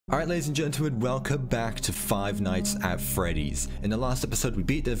Alright, ladies and gentlemen, welcome back to Five Nights at Freddy's. In the last episode we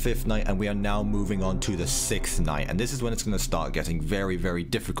beat the 5th night and we are now moving on to the 6th night, and this is when it's going to start getting very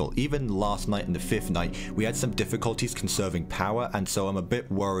difficult. Even last night and the 5th night we had some difficulties conserving power, and so I'm a bit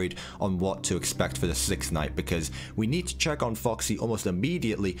worried on what to expect for the 6th night, because we need to check on FOXY almost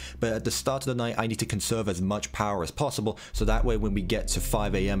immediately, but at the start of the night I need to conserve as much power as possible, so that way when we get to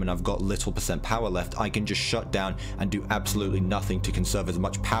 5 AM and I've got little percent power left, I can just shut down and do absolutely nothing to conserve as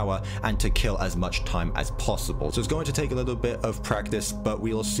much power and to kill as much time as possible. So it's going to take a little bit of practice, but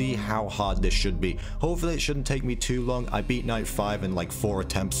we'll see how hard this should be. Hopefully it shouldn't take me too long. I beat night 5 in like 4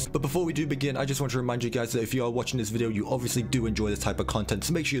 attempts. But before we do begin, I just want to remind you guys that if you are watching this video, you obviously do enjoy this type of content,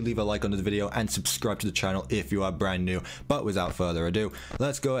 so make sure you leave a like on the video and subscribe to the channel if you are brand new. But without further ado,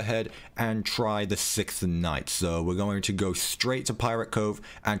 let's go ahead and try the 6th night. So we're going to go straight to Pirate Cove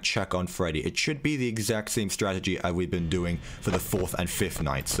and check on Freddy. It should be the exact same strategy as we've been doing for the 4th and 5th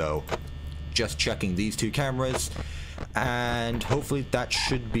night. So just checking these 2 cameras, and hopefully that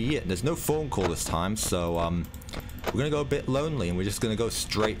should be it. There's no phone call this time, so we're gonna go a bit lonely and we're just gonna go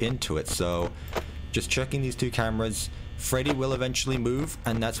straight into it. So just checking these 2 cameras. Freddy will eventually move,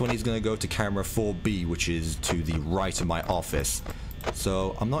 and that's when he's gonna go to camera 4B, which is to the right of my office.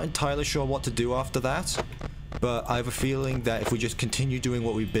 So I'm not entirely sure what to do after that, but I have a feeling that if we just continue doing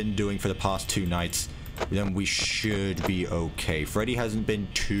what we've been doing for the past 2 nights, then we should be okay. Freddy hasn't been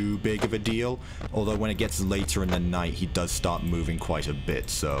too big of a deal, although when it gets later in the night he does start moving quite a bit.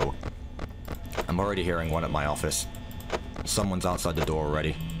 So I'm already hearing one at my office. Someone's outside the door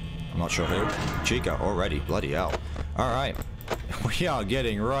already. I'm not sure who. Chica already. Bloody hell. Alright. We are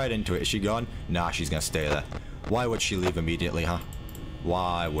getting right into it. Is she gone? Nah, she's gonna stay there. Why would she leave immediately, huh?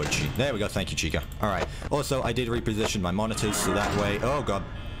 Why would she? There we go. Thank you, Chica. Alright. Also, I did reposition my monitors so that way... Oh, God.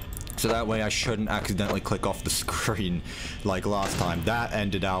 So that way I shouldn't accidentally click off the screen like last time. That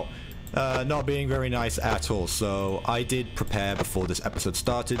ended out not being very nice at all. So I did prepare before this episode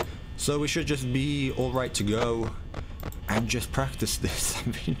started. So we should just be alright to go and just practice this. I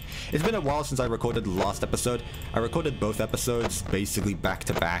mean, it's been a while since I recorded the last episode. I recorded both episodes basically back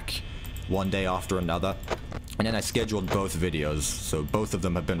to back, one day after another. And then I scheduled both videos, so both of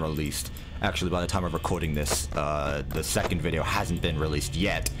them have been released. Actually, by the time of recording this, the second video hasn't been released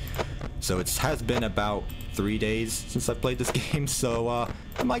yet. So it has been about 3 days since I played this game, so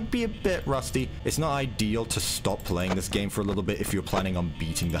it might be a bit rusty. It's not ideal to stop playing this game for a little bit if you're planning on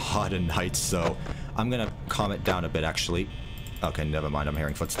beating the harder nights, so I'm gonna calm it down a bit, actually. Okay, never mind, I'm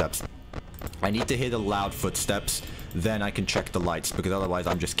hearing footsteps. I need to hear the loud footsteps, then I can check the lights, because otherwise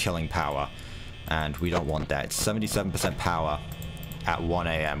I'm just killing power. And we don't want that. It's 77% power at 1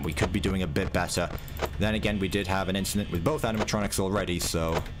 AM. We could be doing a bit better. Then again, we did have an incident with both animatronics already,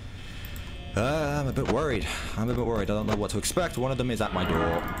 so... I'm a bit worried. I don't know what to expect. One of them is at my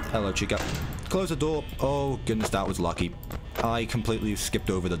door. Hello, Chica. Close the door. Oh, goodness, that was lucky. I completely skipped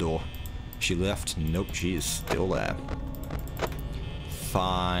over the door. She left? Nope, she is still there.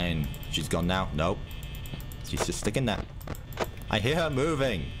 Fine. She's gone now? Nope. She's just sticking there. I hear her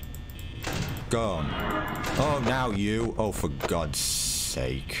moving. Gone. Oh, now you. Oh, for God's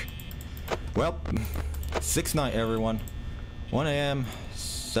sake. Well, 6th night, everyone. 1 AM,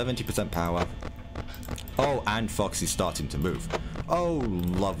 70% power. Oh, and Foxy's starting to move. Oh,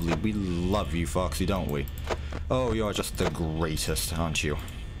 lovely. We love you, Foxy, don't we? Oh, you're just the greatest, aren't you?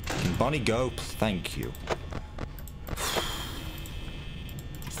 Can Bonnie go? Thank you.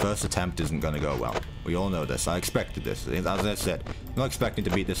 First attempt isn't going to go well. We all know this. I expected this. As I said, I'm not expecting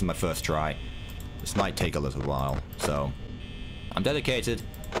to beat this in my first try. This might take a little while, so I'm dedicated.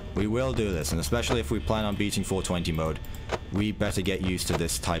 We will do this, and especially if we plan on beating 420 mode, we better get used to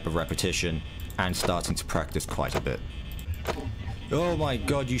this type of repetition and starting to practice quite a bit. Oh my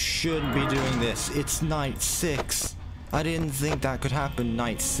God, you shouldn't be doing this. It's night 6. I didn't think that could happen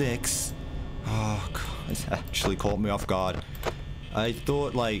night 6. Oh God, it actually caught me off guard. I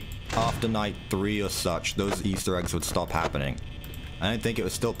thought like after night 3 or such, those Easter eggs would stop happening. I didn't think it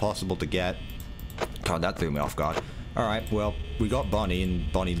was still possible to get. God, that threw me off guard. Alright, well, we got Bonnie,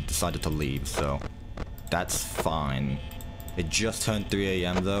 and Bonnie decided to leave, so that's fine. It just turned 3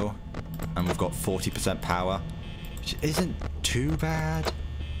 AM though, and we've got 40% power, which isn't too bad.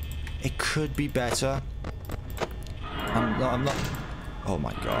 It could be better. I'm not... Oh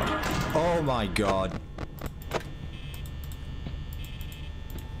my God. Oh my God.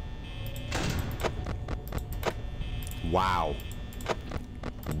 Wow.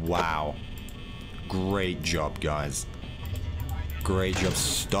 Wow. Great job, guys. Great job.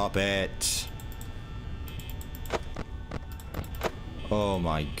 Stop it. Oh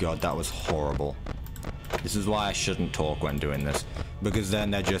my God, that was horrible. This is why I shouldn't talk when doing this. because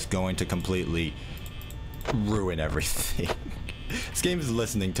then they're just going to completely ruin everything. This game is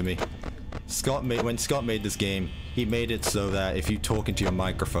listening to me. When Scott made this game, he made it so that if you talk into your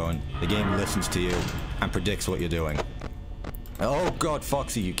microphone, the game listens to you and predicts what you're doing. Oh god,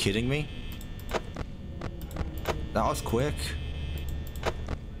 Foxy, you kidding me? That was quick.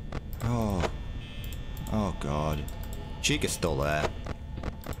 Oh. Oh god. Chica's still there.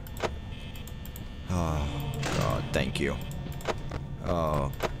 Oh god, thank you.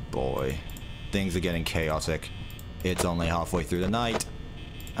 Oh boy. Things are getting chaotic. It's only halfway through the night.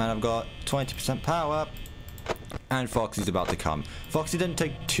 And I've got 20% power. And Foxy's about to come. Foxy didn't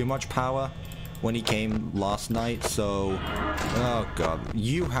take too much power when he came last night, so... Oh god.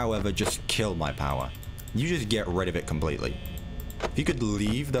 You, however, just kill my power. You just get rid of it completely. If you could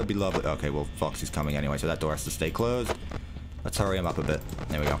leave, that'd be lovely. Okay, well, Foxy's coming anyway, so that door has to stay closed. Let's hurry him up a bit.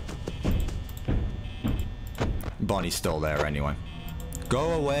 There we go. Bonnie's still there anyway.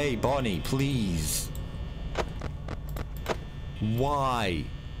 Go away, Bonnie, please. Why?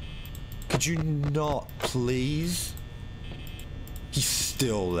 Could you not, please? He's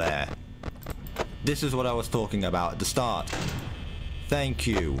still there. This is what I was talking about at the start. Thank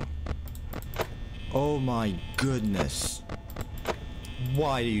you. Oh my goodness.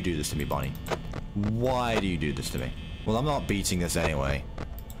 Why do you do this to me, Bonnie? Why do you do this to me? Well, I'm not beating this anyway.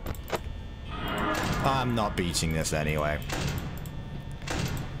 I'm not beating this anyway.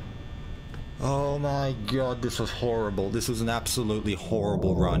 Oh my god, this was horrible. This was an absolutely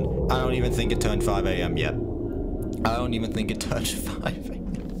horrible run. I don't even think it turned 5 AM yet. I don't even think it turned 5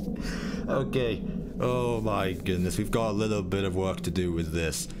 AM. Okay. Oh my goodness, we've got a little bit of work to do with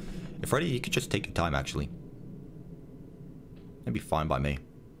this. Freddy, you could just take your time, actually. That'd be fine by me.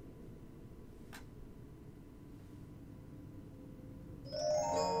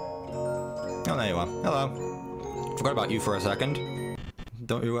 Oh, there you are. Hello. Forgot about you for a second.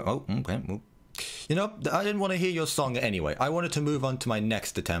 Don't you... Oh, okay. You know, I didn't want to hear your song anyway. I wanted to move on to my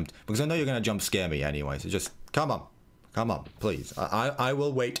next attempt, because I know you're going to jump scare me anyway, so just... Come on. Come on, please. I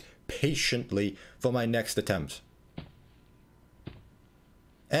will wait patiently for my next attempt.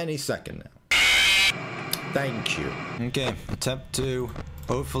 Any second now. Thank you. Okay, attempt 2.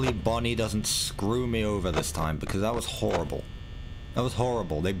 Hopefully Bonnie doesn't screw me over this time, because that was horrible. That was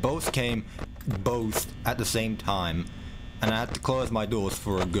horrible. They both came at the same time, and I had to close my doors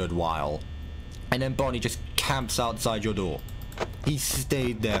for a good while. And then Bonnie just camps outside your door. He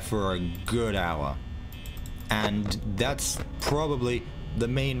stayed there for a good hour. And that's probably the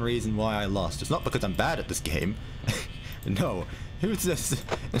main reason why I lost. It's not because I'm bad at this game. No. It was just...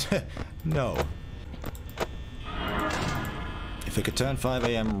 No. If it could turn 5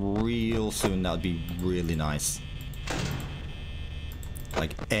 AM real soon, that would be really nice.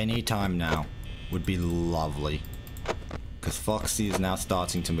 Like, any time now would be lovely. Because Foxy is now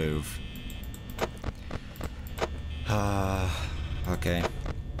starting to move. Okay.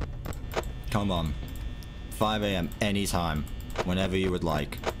 Come on. 5 AM anytime. Whenever you would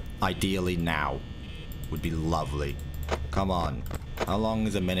like. Ideally now. Would be lovely. Come on. How long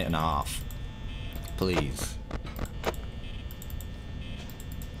is a minute and a half? Please.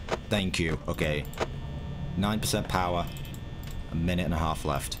 Thank you. Okay. 9% power. A minute and a half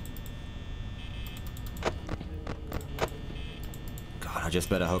left. God, I just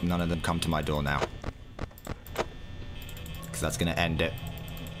better hope none of them come to my door now. Because that's going to end it.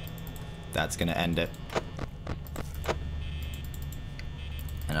 That's going to end it.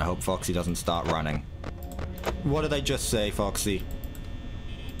 And I hope Foxy doesn't start running. What did I just say, Foxy?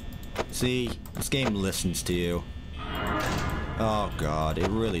 See, this game listens to you. Oh god, it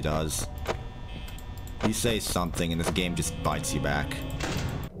really does. You say something and this game just bites you back.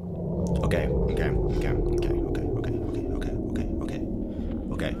 Okay.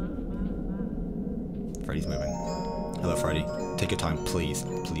 Freddy's moving. Hello, Freddy. Take your time, please.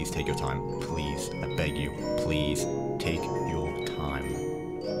 Please take your time. Please. I beg you. Please take your time.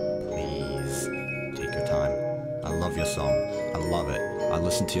 Please take your time. I love your song. I love it. I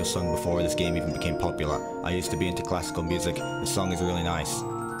listened to your song before this game even became popular. I used to be into classical music. This song is really nice.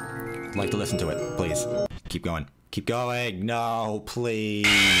 I'd like to listen to it, please. Keep going. Keep going. No,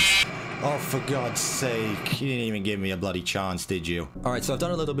 please. Oh, for God's sake. You didn't even give me a bloody chance, did you? Alright, so I've done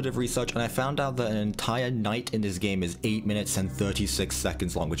a little bit of research, and I found out that an entire night in this game is 8 minutes and 36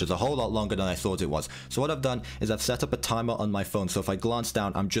 seconds long, which is a whole lot longer than I thought it was. So what I've done is I've set up a timer on my phone, so if I glance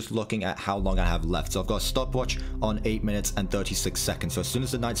down, I'm just looking at how long I have left. So I've got a stopwatch on 8 minutes and 36 seconds. So as soon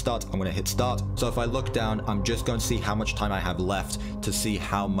as the night starts, I'm going to hit start. So if I look down, I'm just going to see how much time I have left to see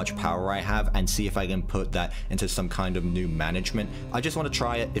how much power I have and see if I can put that into some kind of new management. I just want to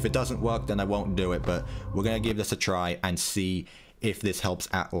try it. If it doesn't work, then I won't do it, but we're gonna give this a try and see if this helps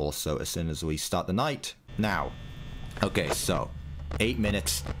at all. So as soon as we start the night, now. Okay, so 8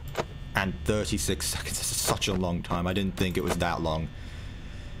 minutes and 36 seconds. This is such a long time. I didn't think it was that long.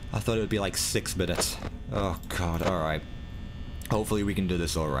 I thought it would be like 6 minutes. Oh god, alright. Hopefully we can do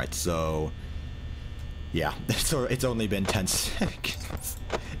this alright. So yeah, it's only been 10 seconds.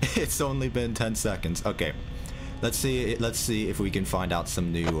 It's only been 10 seconds. Okay. Let's see if we can find out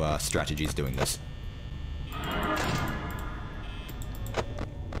some new strategies doing this.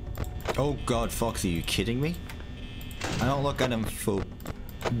 Oh god, Foxy, are you kidding me? I don't look at him for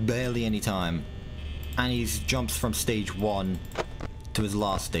barely any time. And he jumps from stage 1 to his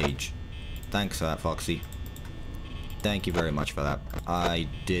last stage. Thanks for that, Foxy. Thank you very much for that. I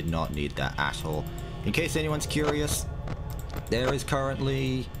did not need that at all. In case anyone's curious, there is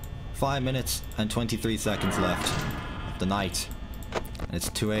currently 5 minutes and 23 seconds left of the night. And it's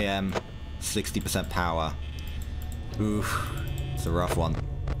 2 AM, 60% power. Oof, it's a rough one.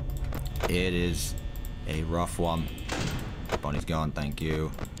 It is a rough one. Bonnie's gone, thank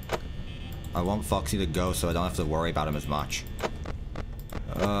you. I want Foxy to go so I don't have to worry about him as much.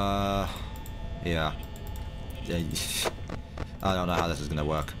 Yeah. I don't know how this is gonna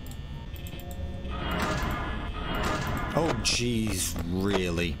work. Oh jeez,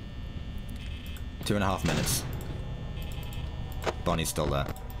 really? 2.5 minutes. Bonnie's still there.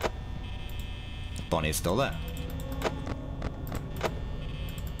 Bonnie's still there.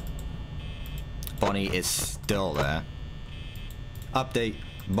 Bonnie is still there. Update,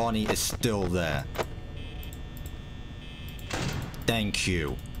 Bonnie is still there. Thank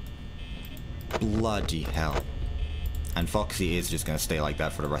you. Bloody hell. And Foxy is just gonna stay like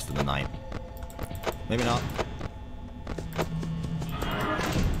that for the rest of the night. Maybe not.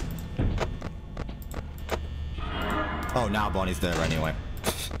 Oh, now Bonnie's there anyway.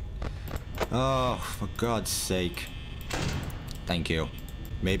 Oh, for God's sake. Thank you.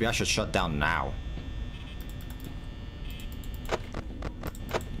 Maybe I should shut down now.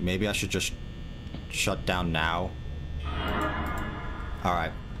 Maybe I should just shut down now.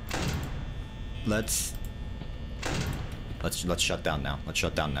 Alright. Let's shut down now. Let's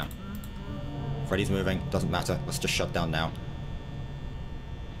shut down now. Freddy's moving. Doesn't matter. Let's just shut down now.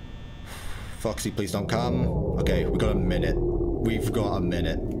 Foxy, please don't come. Okay, we got a minute. We've got a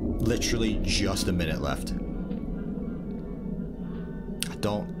minute. Literally just a minute left. I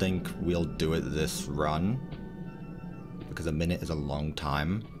don't think we'll do it this run. Because a minute is a long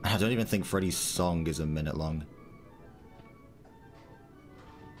time. I don't even think Freddy's song is a minute long.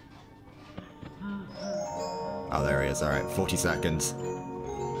 Oh, there he is. Alright, 40 seconds.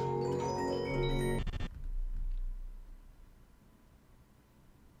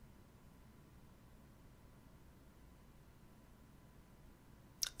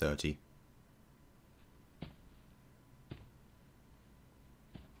 $30.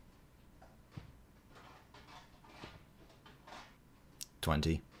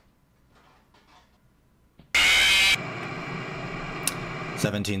 20.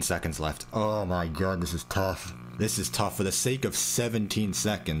 17 seconds left. Oh my god, this is tough. This is tough for the sake of 17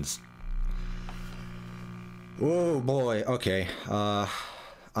 seconds. Oh boy, okay. I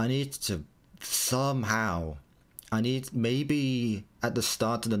need to somehow... maybe at the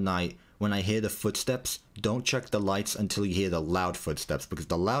start of the night, when I hear the footsteps, don't check the lights until you hear the loud footsteps, because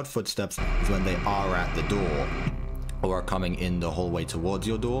the loud footsteps is when they are at the door, or are coming in the hallway towards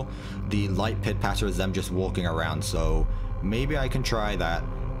your door. The light pit patter is them just walking around, so maybe I can try that,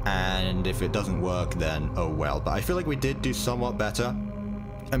 and if it doesn't work, then oh well. But I feel like we did do somewhat better.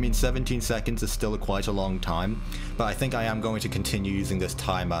 I mean, 17 seconds is still quite a long time, but I think I am going to continue using this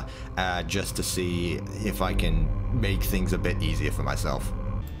timer just to see if I can make things a bit easier for myself.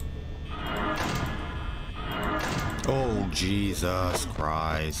 Oh, Jesus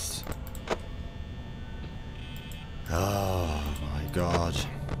Christ. Oh my god.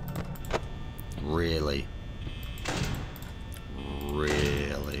 Really?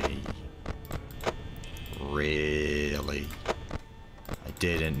 Really? Really? I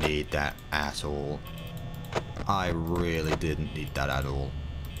didn't need that at all. I really didn't need that at all.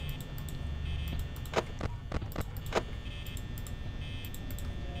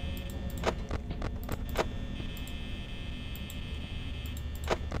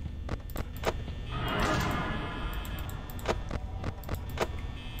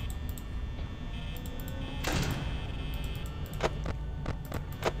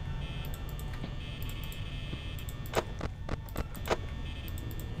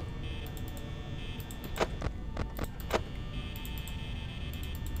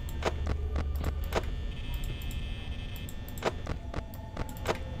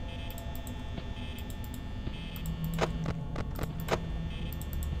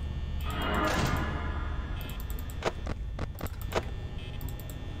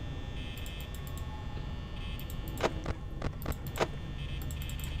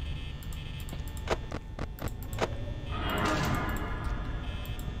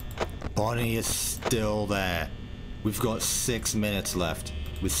 Bonnie is still there. We've got 6 minutes left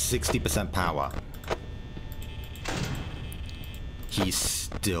with 60% power. He's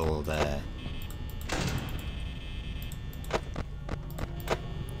still there.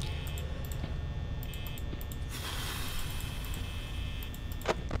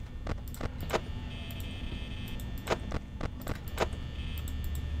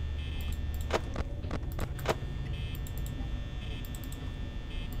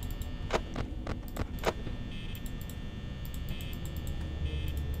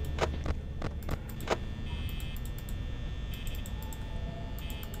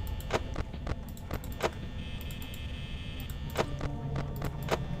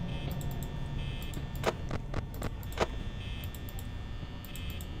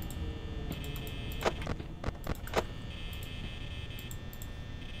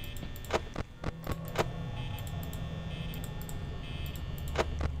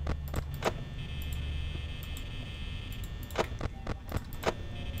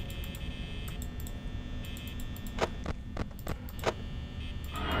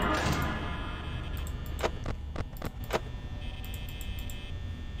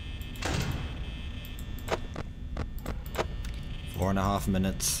 Four and a half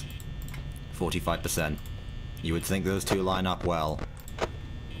minutes, 45%. You would think those two line up well.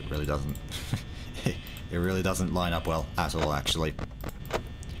 It really doesn't. It really doesn't line up well at all, actually.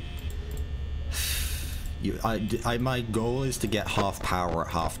 My goal is to get half power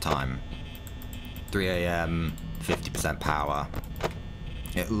at half time. 3 AM, 50% power.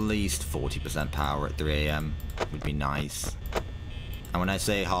 At least 40% power at 3 AM would be nice. And when I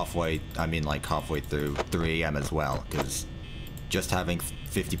say halfway, I mean like halfway through 3 AM as well, because just having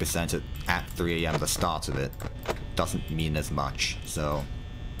 50% at 3 AM at the start of it doesn't mean as much. So,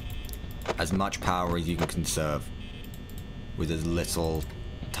 as much power as you can conserve with as little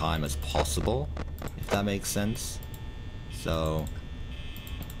time as possible, if that makes sense. So,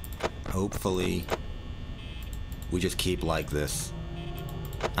 hopefully, we just keep like this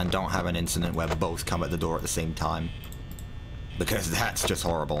and don't have an incident where both come at the door at the same time, because that's just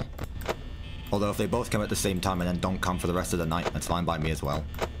horrible. Although if they both come at the same time and then don't come for the rest of the night, that's fine by me as well.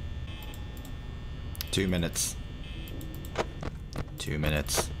 2 minutes. 2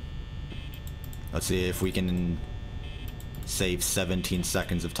 minutes. Let's see if we can save 17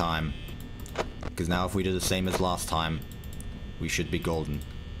 seconds of time. Because now if we do the same as last time, we should be golden.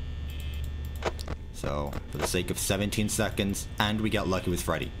 So, for the sake of 17 seconds, and we get lucky with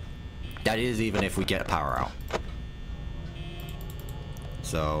Freddy. That is even if we get power out.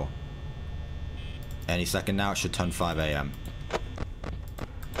 So, any second now, it should turn 5 AM.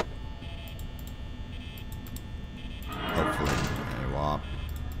 Hopefully. There you are.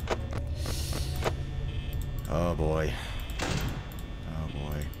 Oh boy. Oh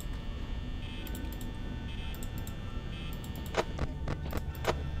boy.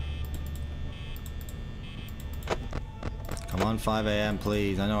 Come on, 5 AM,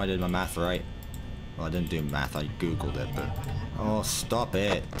 please. I know I did my math right. Well, I didn't do math, I googled it, but... Oh, stop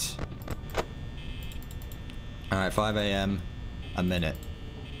it. Alright, 5 AM, a minute.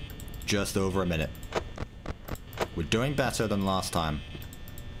 Just over a minute. We're doing better than last time.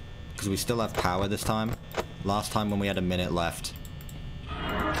 Because we still have power this time. Last time when we had a minute left,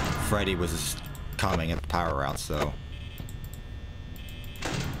 Freddy was coming at the power out, so...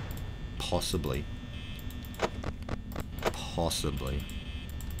 Possibly. Possibly.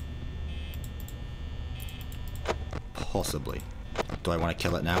 Possibly. Do I want to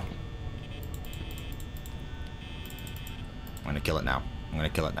kill it now? I'm gonna kill it now. I'm gonna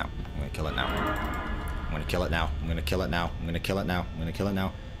kill it now. I'm gonna kill it now. I'm gonna kill it now. I'm gonna kill it now. I'm gonna kill it now. I'm gonna kill it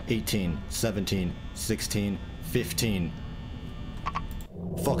now. 18, 17, 16, 15.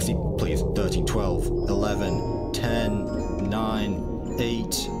 Foxy, please. 13, 12, 11, 10, 9,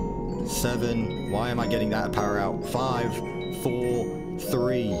 8, 7. Why am I getting that power out? 5, 4,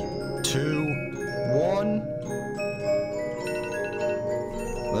 3, 2, 1.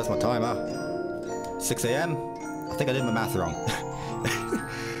 Well, that's my timer. 6 AM. I think I did my math wrong.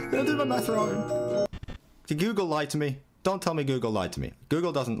 I did my math wrong. Did Google lie to me? Don't tell me Google lied to me.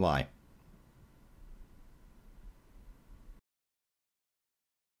 Google doesn't lie.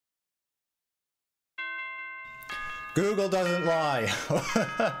 Google doesn't lie.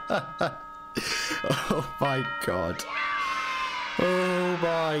 Oh my god. Oh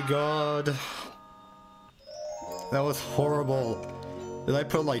my god. That was horrible. Did I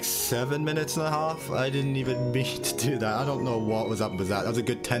put like 7 minutes and a half? I didn't even mean to do that. I don't know what was up with that. That was a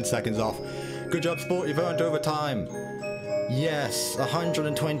good 10 seconds off. Good job, sport. You've earned overtime. Yes,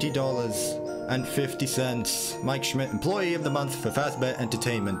 $120.50. Mike Schmidt, Employee of the Month for Fazbear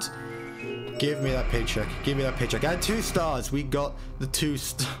Entertainment. Give me that paycheck. Give me that paycheck. And 2 stars. We got the 2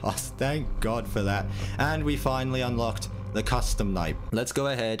 stars. Thank God for that. And we finally unlocked the custom night. Let's go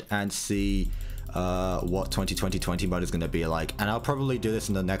ahead and see what 2020 mode is going to be like. And I'll probably do this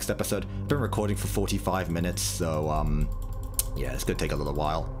in the next episode. I've been recording for 45 minutes, so yeah, it's going to take a little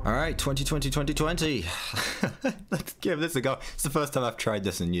while. All right, 2020. Let's give this a go. It's the first time I've tried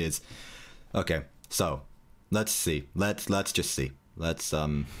this in years. Okay, so let's see. Let's just see. Let's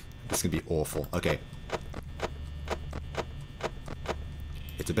this is gonna be awful. Okay.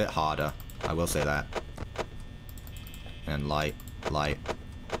 It's a bit harder, I will say that. And light.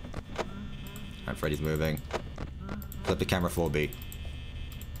 And Freddy's moving. Flip the camera 4B.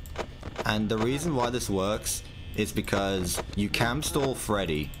 And the reason why this works is because you cam stall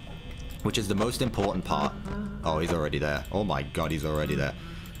Freddy, which is the most important part. Oh, he's already there. Oh my God, he's already there.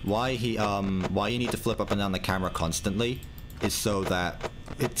 Why you need to flip up and down the camera constantly is so that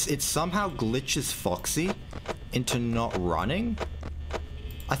it somehow glitches FOXY into not running,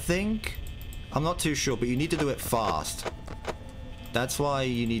 I think. I'm not too sure, but you need to do it fast. That's why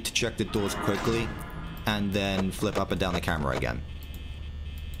you need to check the doors quickly and then flip up and down the camera again.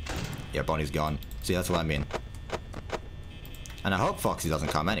 Yeah, Bonnie's gone. See, that's what I mean. And I hope FOXY doesn't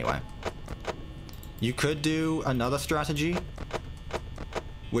come anyway. You could do another strategy,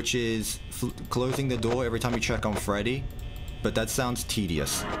 which is closing the door every time you check on Freddy. But that sounds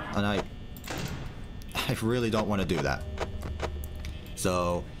tedious, and I really don't want to do that.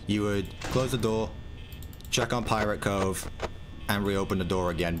 So you would close the door, check on Pirate Cove, and reopen the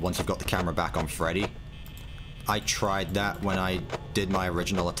door again once you've got the camera back on Freddy. I tried that when I did my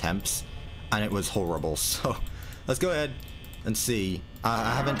original attempts, and it was horrible. So let's go ahead and see.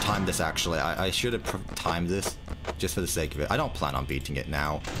 I haven't timed this actually. I should have timed this just for the sake of it. I don't plan on beating it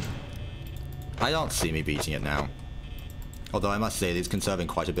now. I don't see me beating it now. Although I must say, it's conserving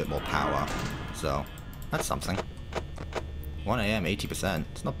quite a bit more power. So, that's something. 1 AM, 80%.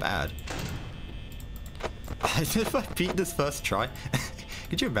 It's not bad. If I beat this first try,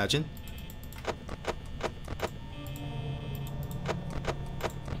 could you imagine?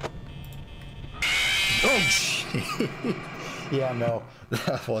 Oh, yeah, no,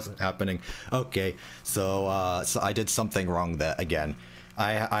 that wasn't happening. Okay, so I did something wrong there again.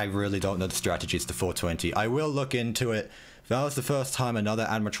 I really don't know the strategies to 420. I will look into it. That was the first time another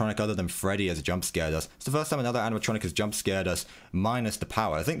animatronic other than Freddy has jump scared us. It's the first time another animatronic has jump scared us, minus the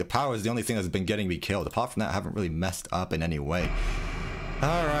power. I think the power is the only thing that's been getting me killed. Apart from that, I haven't really messed up in any way.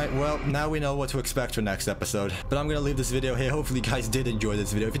 Alright, well, now we know what to expect for next episode. But I'm going to leave this video here. Hopefully you guys did enjoy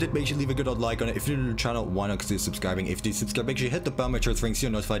this video. If you did, make sure you leave a good old like on it. If you're new to the channel, why not consider subscribing? If you do subscribe, make sure you hit the bell, make sure it's ring so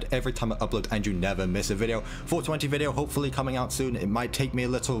you're notified every time I upload and you never miss a video. 420 video, hopefully coming out soon. It might take me a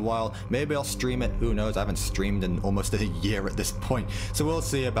little while. Maybe I'll stream it. Who knows? I haven't streamed in almost a year at this point. So we'll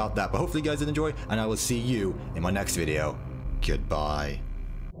see about that. But hopefully you guys did enjoy, and I will see you in my next video. Goodbye.